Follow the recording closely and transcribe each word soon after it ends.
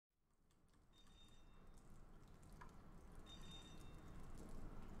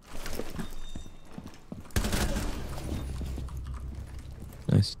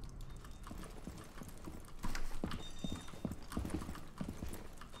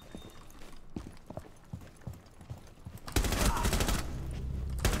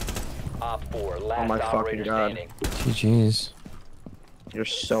Oh my fucking god. GG's. You're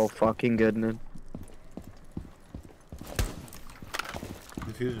so fucking good, man.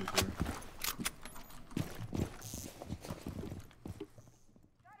 Diffuser's here.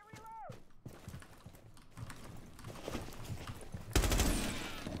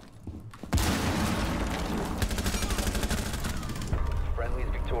 Friendly is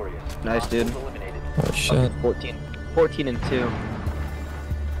victorious. Nice, dude. Oh shit. 14 and 2.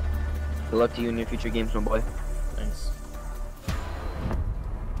 Good luck to you in your future games, my boy. Thanks.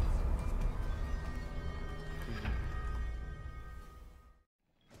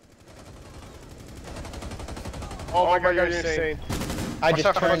 Oh my god, you're insane. I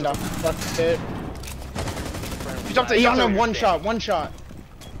just turned off. That's it. You jumped He on him, one shot.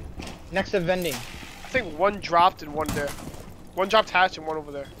 Next to vending. I think one dropped and one there. One dropped hatch and one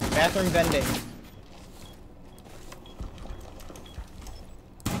over there. Bathroom vending.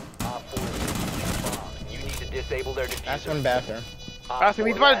 You need to disable their diffuser. That's one bathroom. Bathroom,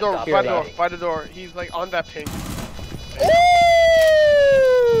 he's by the door, Here, by the door. He's like on that ping.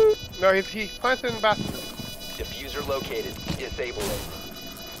 No, he's planted in the bathroom. Diffuser located. Disable it.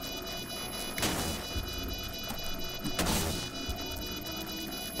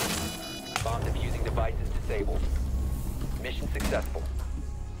 Bomb diffusing device is disabled. Mission successful.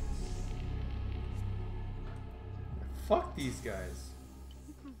 Fuck these guys.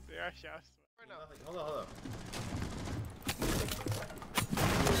 Yeah, yes. Right now. Hold on.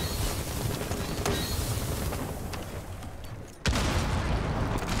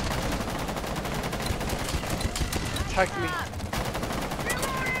 Attack me.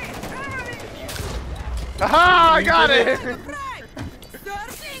 Aha! I got it!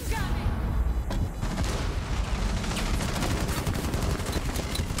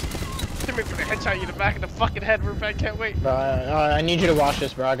 Give me for the headshot you in the back of the fucking head, Rupert. I can't wait. Bro, I need you to watch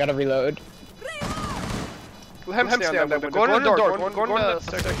this, bro. I gotta reload. Let him stay on that window. Go in the door. Go in the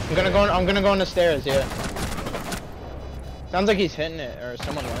staircase. I'm gonna go on the stairs, yeah. Sounds like he's hitting it, or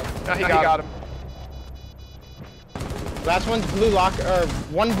someone was. No, he got him. Last one's blue locker, or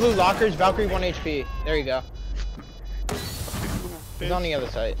one blue lockers, Valkyrie 1 HP. There you go. He's on the other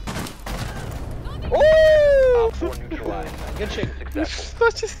side. Ooh! Good shit.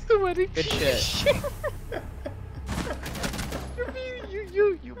 Such a sweaty Good shit.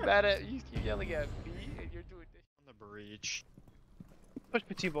 You mad at you yelling at me and you're doing this On the breach. push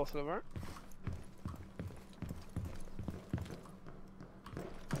petit boss over.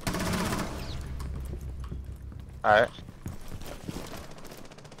 Alright.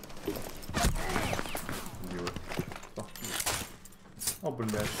 Open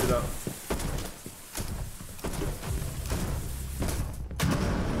that shit up.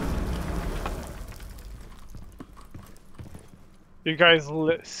 You guys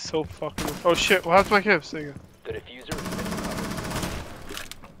lit so fucking. Oh shit! What happened to my camp? There you go. The diffuser is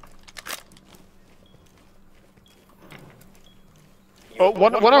Oh,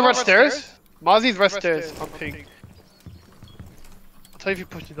 one on red stairs. Mozzie's red stairs on pink. I'll tell you if you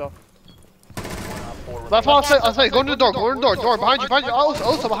push it off. Left one outside. Go into the door. Go into the door. Door behind you.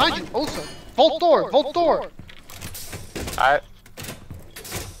 Also behind you. Also. Vault door. Alright.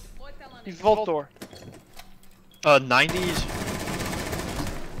 He's vault door. 90s.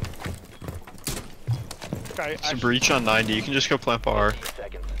 Okay, It's a breach on 90. You can just go plant bar.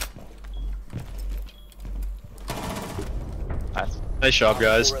 Nice job,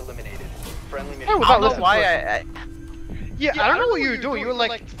 guys. I don't know why I don't know what you were doing. You were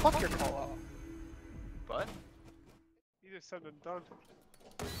like, fuck your call out. What? You just said and done.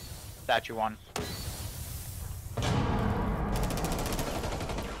 Statue one.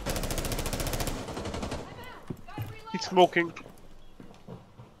 He's smoking.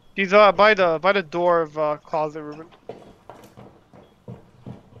 He's by the door of closet, Ruben.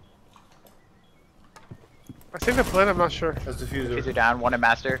 I think the plan. I'm not sure. That's diffuser. Diffuser down, one in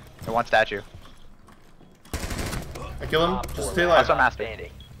master, and one statue. I kill him. Just stay alive. That's on master.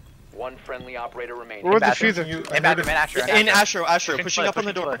 One friendly operator remaining. Where's the bathroom. fuser? In bathroom, in Astro, pushing up on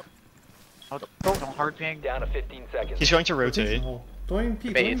the door. Don't hard ping. Down to 15 seconds. He's going to rotate. Don't even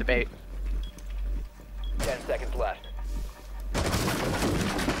peek. Bait, it's a bait. 10 seconds left.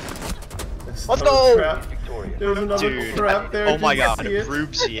 Let's go! There's another Dude, trap there. oh my Did you god, see it?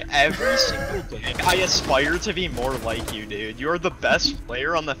 Rubesy, every single day I aspire to be more like you, dude. You're the best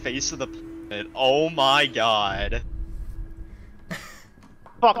player on the face of the planet. Oh my god.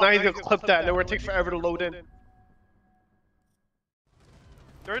 Fuck, now he's gonna clip that and then we're gonna take forever to load in.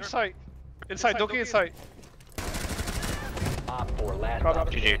 They're inside. Inside, don't get inside. Op 4, last Got op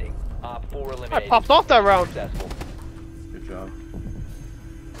up. standing. Op 4 I eliminated. popped off that round. Successful. Good job.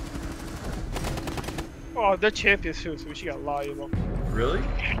 Oh, they're champions too, so we should get lie, you know. Really?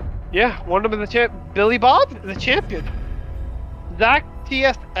 Yeah, one of them is the champ. Billy Bob is the champion. Zach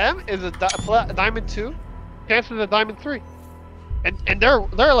TSM is a diamond 2. Chance is a diamond 3. And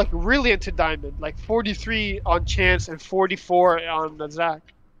they're like really into diamond, like 43 on Chance and 44 on the Zach.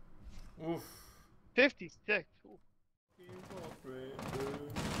 Oof. 56. Ooh.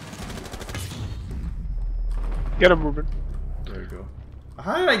 Get him moving. There you go.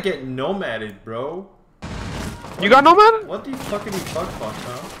 How did I get nomaded, bro? You got nomad? What the fuckity fuck,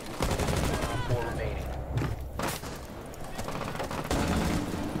 huh? 4 remaining.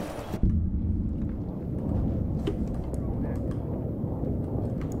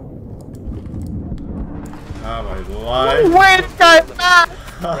 Ah, my life. Wait, guys!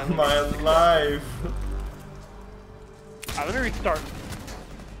 Ah, my life. Let me restart.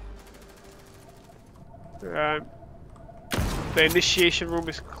 The initiation room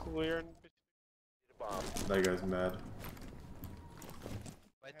is clear. That guy's mad.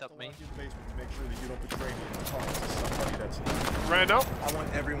 Wait up, me. Make sure that you don't betray me and talk to somebody that's. Ran out. I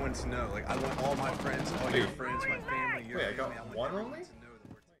want everyone to know. Like, I want all my friends, all your friends, my family, your Wait, I got family. one want only? everyone to know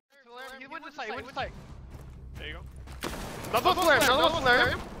that we're He went to site, There you go. Another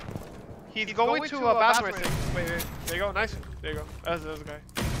flare. He's going to a bathroom. Wait. There you go, nice. There you go. That's the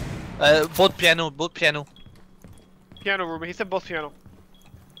guy. Both piano. Piano room, he said both piano.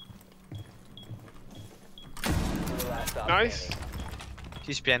 Nice.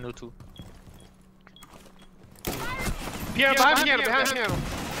 He's piano too. Piano, behind piano.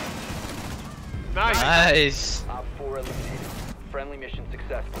 Nice. Nice. Op 4 eliminated. Friendly mission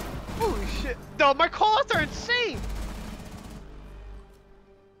successful. Holy shit. No, my calls are insane.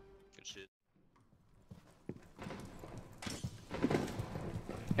 Good shit.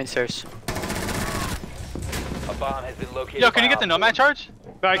 Insers. A bomb has been located. Yo, can you by get the Op nomad charge?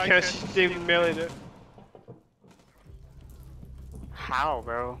 I can't, they meleeed it. How,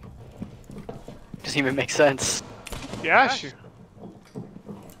 bro? Doesn't even make sense. Yeah, sure.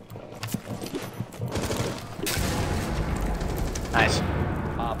 Nice.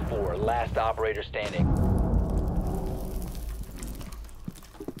 Op 4, last operator standing.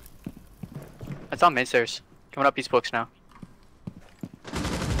 That's on Minsters. Coming up these books now.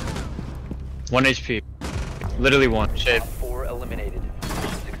 1 HP. Literally 1. Shit. Op 4 eliminated.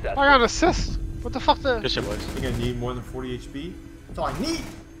 Mission successful. I got an assist. What the fuck the? Good shit, boys. I think I need more than 40 HP. That's all I need.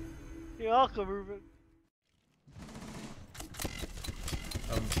 You're welcome, Ruben.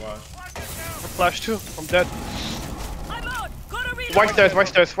 Flash. I'm flash too. I'm dead. White stairs.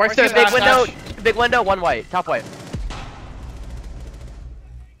 Big window, one white, top white.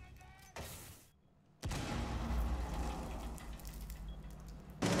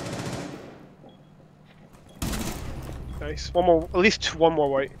 Nice. One more, at least one more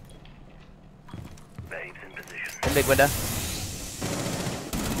white. And big window.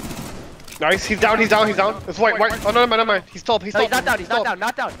 Nice. He's down. It's white. Oh no, never mind. He's still up. No, he's not down, he's not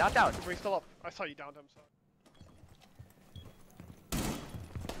down. He's still up. I saw you downed him.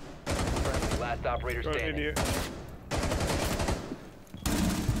 Last operator You're an standing. idiot.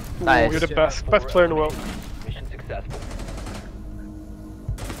 Nice. Ooh, you're the best player in the world. Mission successful.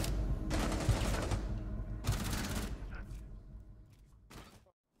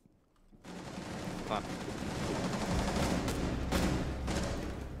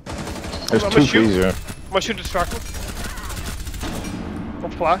 There's I'm two gonna shoot. freezer. I'm gonna shoot distract him.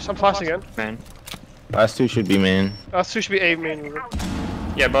 I'm flash again. Man. Last two should be man. Last two should be A main, Ruben.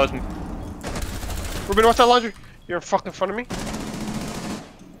 Yeah, both. Ruben, what's that laundry? You're fucking in front of me?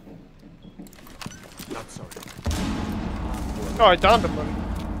 Not sorry. Oh, I downed him, buddy.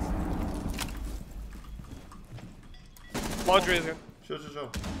 Laundry is good. Show.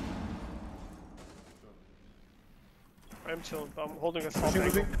 I'm chilling, but I'm holding a small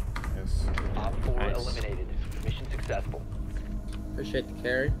Moving. angle. Yes. Op 4 Nice. eliminated. Mission successful. Appreciate the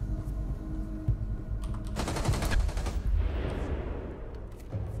carry.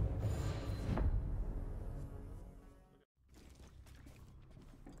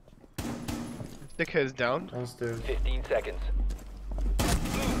 Dickhead is down. Downstairs. 15 seconds.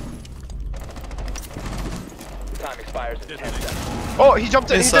 Time expires in 10 seconds. Oh, he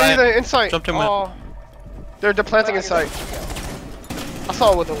jumped in. Inside. He's inside. Jumped in Oh. They're planting inside. I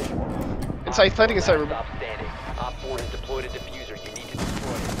saw it with them. Inside, he's planting inside, Ruben. Stop standing. Op 4 has deployed a diffuser. You need to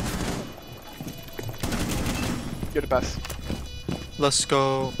destroy it. You're the best. Let's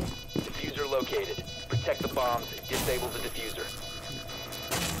go. Diffuser located. Protect the bombs and disable the diffuser.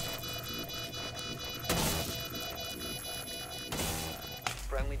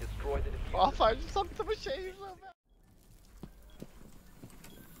 Friendly destroy the diffuser. I'll find something to shame so bad.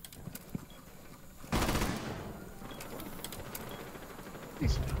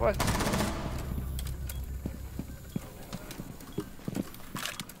 What?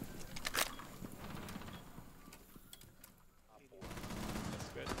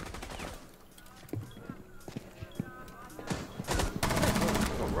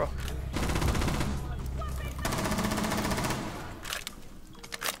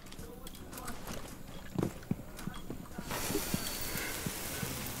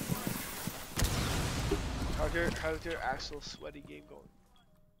 How's your actual sweaty game going?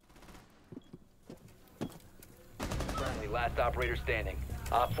 Friendly, last operator standing.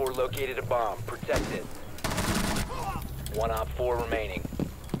 Op 4 located a bomb. Protect it. One Op 4 remaining.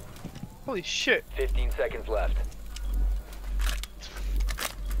 Holy shit. 15 seconds left.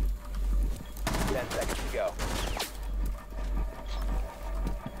 10 seconds to go.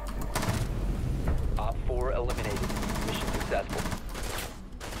 Op 4 eliminated. Mission successful.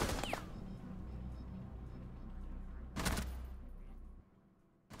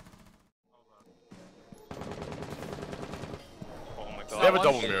 They have a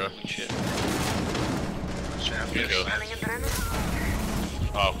double mirror. Shit.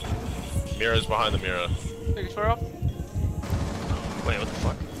 Oh. Mirror's behind the mirror. Take a off. Wait, what the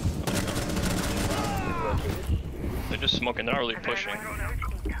fuck? They're just smoking, they're not really pushing.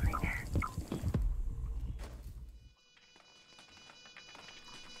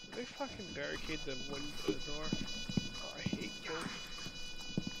 They fucking barricade the door. Oh, I hate ghosts.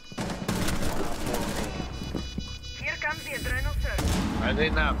 Here comes the adrenal surge. Are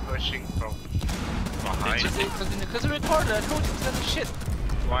they not pushing from behind? Because they're retarded, I told you it's of shit.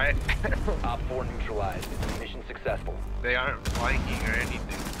 Why? Op 4 neutralized. Mission successful. They aren't flanking or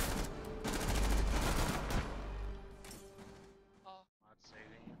anything. Not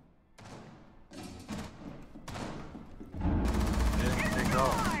saving you. Didn't they go?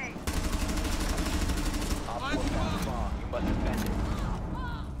 Op 4 found the bomb. You must defend it.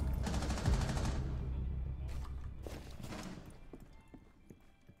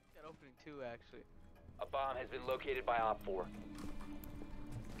 Got opening 2 actually. A bomb has been located by Op 4.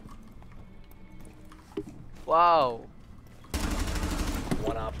 Wow.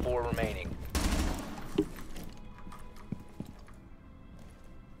 One Op 4 remaining.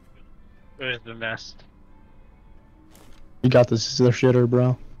 Where's the nest? You got this. This is their shitter,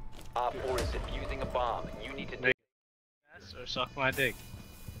 bro. Op 4 is defusing a bomb. You need to Nest or suck my dick?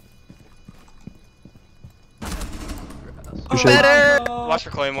 Better! Watch for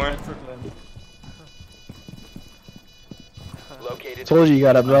Claymore. located. Told you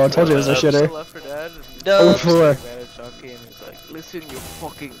got it, bro. I told you it was a shitter. Left for dead. Oh, four. Chunky and he's like, listen, you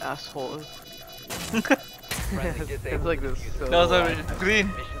fucking asshole. Friendly It's disabled. like this. So That was a green.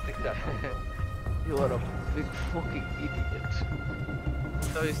 Mission successful. You are a big fucking idiot.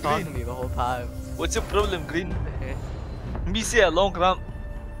 So he's talking to me the whole time. What's your problem, Green? Me say a long ramp.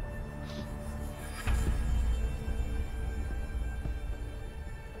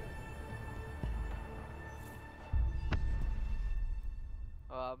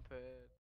 Oh, I'm pissed.